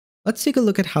Let's take a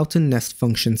look at how to nest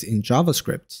functions in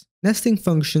JavaScript. Nesting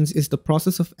functions is the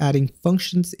process of adding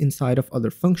functions inside of other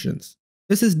functions.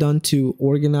 This is done to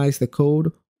organize the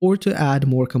code or to add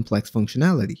more complex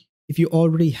functionality. If you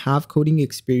already have coding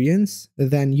experience,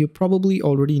 then you probably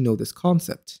already know this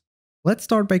concept. Let's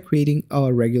start by creating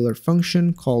a regular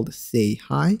function called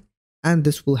sayHi, and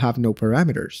this will have no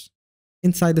parameters.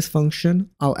 Inside this function,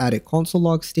 I'll add a console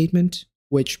log statement,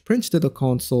 which prints to the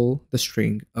console the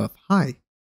string of hi.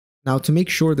 Now to make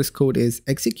sure this code is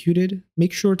executed,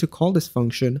 make sure to call this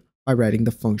function by writing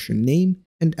the function name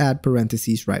and add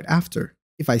parentheses right after.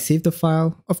 If I save the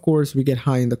file, of course we get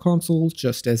hi in the console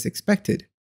just as expected.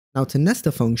 Now to nest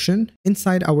the function,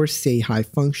 inside our sayHi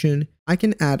function, I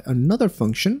can add another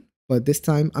function, but this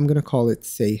time I'm going to call it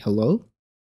sayHello.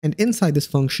 And inside this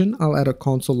function, I'll add a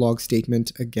console log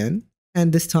statement again,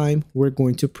 and this time we're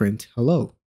going to print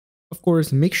hello. Of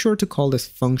course, make sure to call this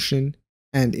function,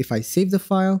 and if I save the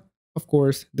file, of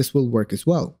course, this will work as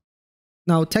well.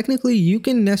 Now, technically, you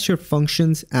can nest your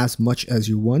functions as much as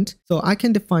you want. So I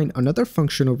can define another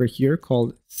function over here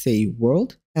called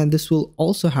sayWorld, and this will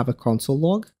also have a console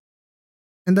log.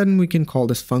 And then we can call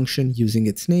this function using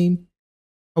its name.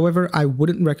 However, I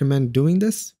wouldn't recommend doing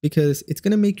this because it's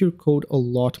going to make your code a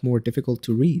lot more difficult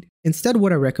to read. Instead,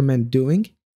 what I recommend doing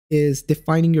is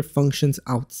defining your functions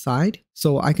outside.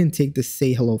 So I can take the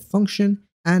sayHello function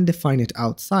and define it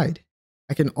outside.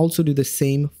 I can also do the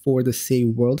same for the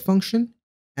sayWorld function,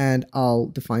 and I'll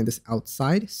define this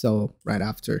outside, so right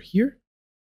after here,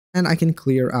 and I can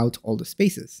clear out all the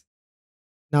spaces.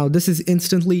 Now this is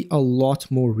instantly a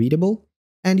lot more readable,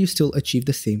 and you still achieve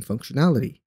the same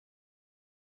functionality.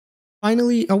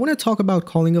 Finally, I want to talk about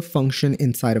calling a function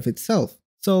inside of itself.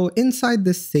 So inside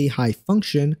this sayHi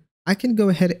function, I can go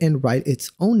ahead and write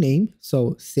its own name,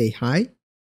 so sayHi,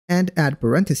 and add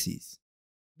parentheses.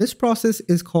 This process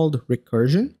is called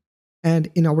recursion,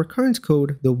 and in our current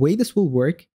code, the way this will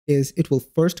work is it will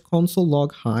first console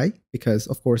log hi, because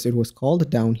of course it was called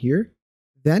down here,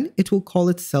 then it will call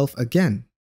itself again.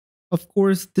 Of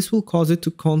course, this will cause it to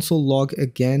console log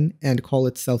again and call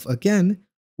itself again,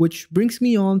 which brings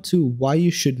me on to why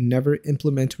you should never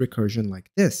implement recursion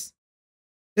like this.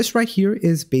 This right here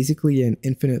is basically an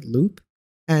infinite loop,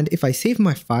 and if I save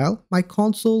my file, my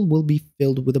console will be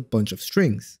filled with a bunch of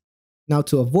strings. Now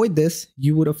to avoid this,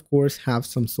 you would of course have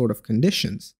some sort of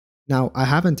conditions. Now I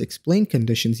haven't explained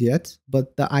conditions yet,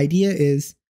 but the idea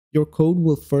is your code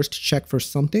will first check for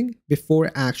something before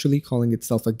actually calling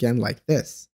itself again like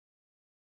this.